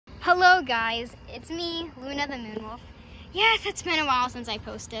Hello guys, it's me, Luna the Moonwolf. Yes, it's been a while since I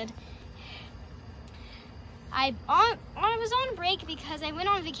posted. I was on break because I went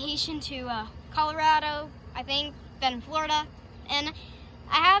on vacation to Colorado, I think, then Florida, and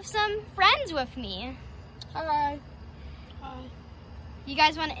I have some friends with me. Hi. You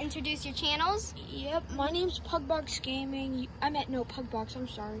guys want to introduce your channels? Yep, my name's Pugbox Gaming. Pugbox, I'm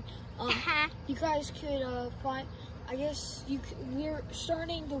sorry. You guys could find, I guess we're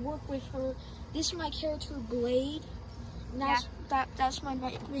starting to work with her. This is my character, Blade. And that's my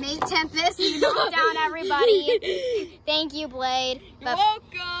mate. Tempest, you knocked down everybody. Thank you, Blade. You're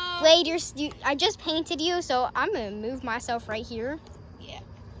welcome. Blade, I just painted you, so I'm gonna move myself right here. Yeah,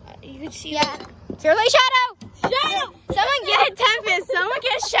 you can see. Yeah. Fairly Shadow. Shadow. Someone get Tempest. Someone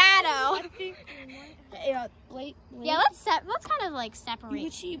get Shadow. Yeah, Blade. Yeah, let's kind of like separate. You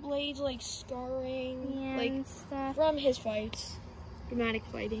can see Blade's like scarring, and stuff from his fights, dramatic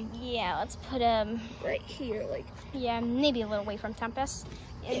fighting. Yeah, let's put him right here, like. Yeah, maybe a little away from Tempest.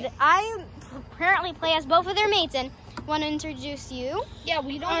 And I apparently play as both of their mates, and want to introduce you. Yeah,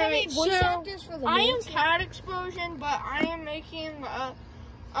 we don't have any voice actors for the I mates. am Cat Explosion, but I am making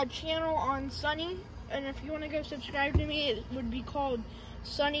a channel on Sunny, and if you want to go subscribe to me, it would be called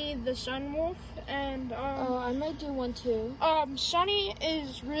Sunny the Sunwolf. And I might do one too. Sunny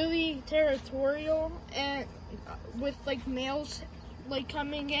is really territorial and with like males like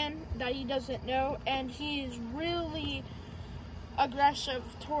coming in that he doesn't know, and he is really aggressive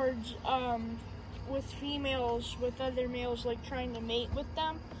towards with females, with other males, like trying to mate with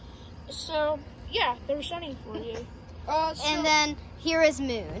them. So yeah, there's Sunny for you. And then here is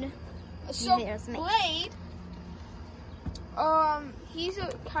Moon. So There's me. Blade, he's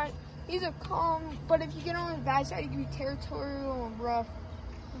a calm, but if you get on his bad side, he can be territorial and rough.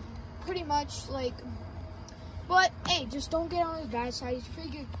 Pretty much like, but hey, just don't get on his bad side. He's a pretty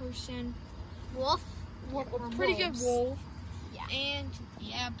good person. Wolf. Pretty good wolf. Yeah. And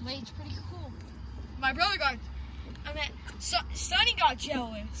yeah, Blade's pretty cool. My brother Sunny got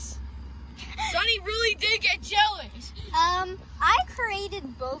jealous. Sunny really did get jealous. I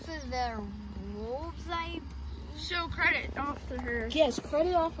created both of their wolves. So credit off to her. Yes,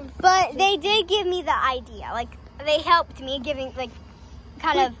 credit off of. But they did give me the idea. Like, they helped me giving, like,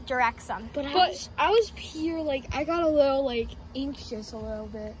 kind of direct some. But I was pure, like, I got a little, like, anxious a little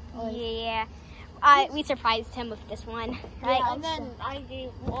bit. Like, Yeah. We surprised him with this one. Right? Yeah, and then I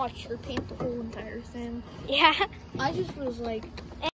watched her paint the whole entire thing. Yeah. I just was like,